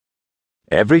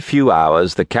Every few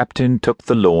hours the captain took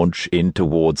the launch in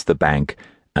towards the bank,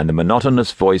 and the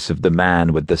monotonous voice of the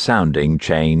man with the sounding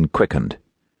chain quickened.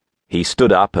 He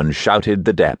stood up and shouted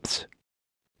the depths.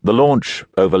 The launch,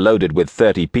 overloaded with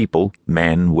 30 people,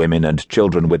 men, women, and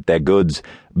children with their goods,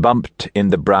 bumped in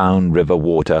the brown river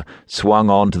water, swung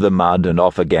on to the mud and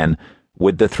off again.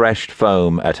 With the threshed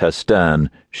foam at her stern,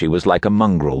 she was like a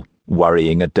mongrel,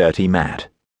 worrying a dirty mat.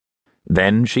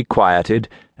 Then she quieted,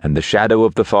 and the shadow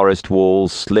of the forest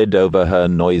walls slid over her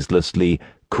noiselessly,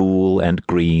 cool and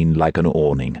green like an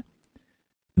awning.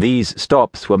 These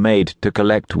stops were made to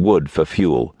collect wood for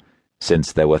fuel.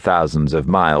 Since there were thousands of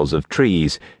miles of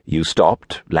trees, you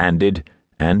stopped, landed,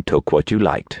 and took what you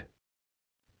liked.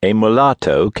 A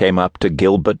mulatto came up to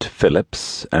Gilbert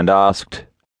Phillips and asked,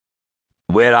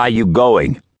 "Where are you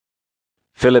going?"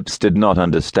 Phillips did not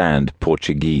understand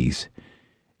Portuguese.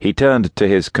 He turned to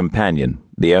his companion,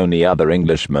 the only other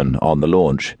Englishman on the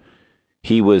launch.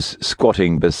 He was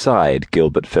squatting beside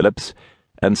Gilbert Phillips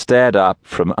and stared up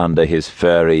from under his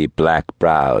furry black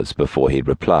brows before he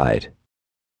replied.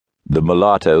 The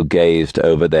mulatto gazed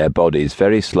over their bodies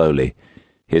very slowly.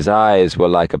 His eyes were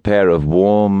like a pair of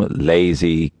warm,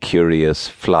 lazy, curious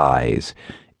flies,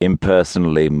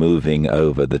 impersonally moving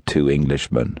over the two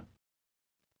Englishmen.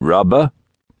 "Rubber?"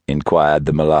 inquired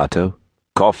the mulatto.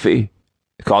 "Coffee?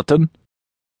 Cotton?"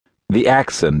 The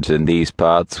accent in these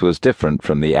parts was different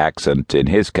from the accent in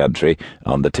his country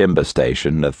on the timber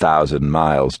station 1,000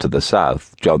 miles to the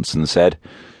south, Johnson said.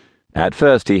 At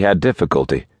first he had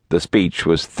difficulty. The speech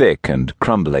was thick and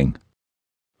crumbling.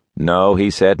 "No," he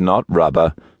said, "not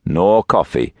rubber, nor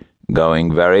coffee,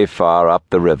 going very far up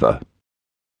the river."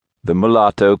 The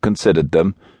mulatto considered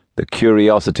them. The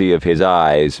curiosity of his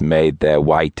eyes made their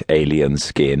white alien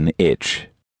skin itch.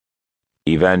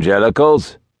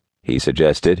 "Evangelicals?" he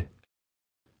suggested.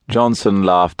 Johnson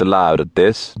laughed aloud at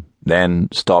this, then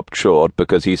stopped short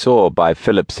because he saw by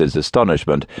Phillips's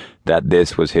astonishment that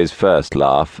this was his first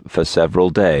laugh for several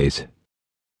days.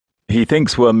 "He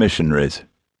thinks we're missionaries,"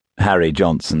 Harry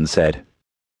Johnson said.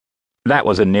 "That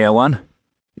was a near one,"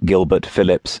 Gilbert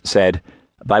Phillips said,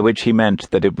 by which he meant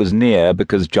that it was near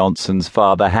because Johnson's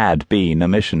father had been a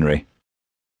missionary.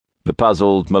 The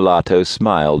puzzled mulatto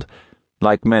smiled.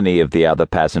 Like many of the other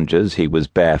passengers, he was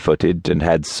barefooted and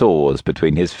had sores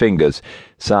between his fingers,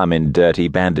 some in dirty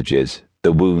bandages,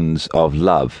 the wounds of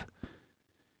love.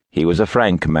 He was a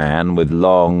frank man with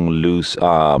long, loose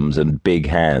arms and big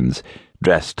hands,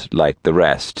 dressed like the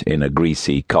rest in a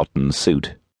greasy cotton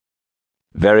suit.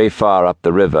 Very far up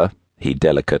the river, he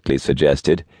delicately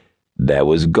suggested, there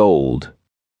was gold.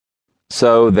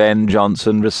 So then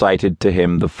Johnson recited to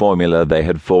him the formula they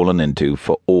had fallen into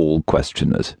for all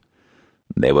questioners.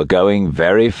 They were going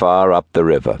very far up the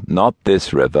river, not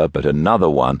this river, but another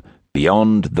one,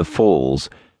 beyond the falls,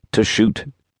 to shoot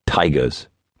tigers.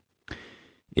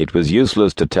 It was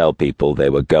useless to tell people they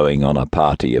were going on a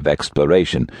party of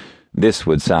exploration. This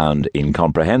would sound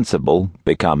incomprehensible,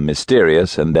 become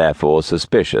mysterious, and therefore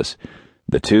suspicious.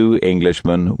 The two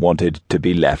Englishmen wanted to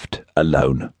be left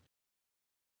alone.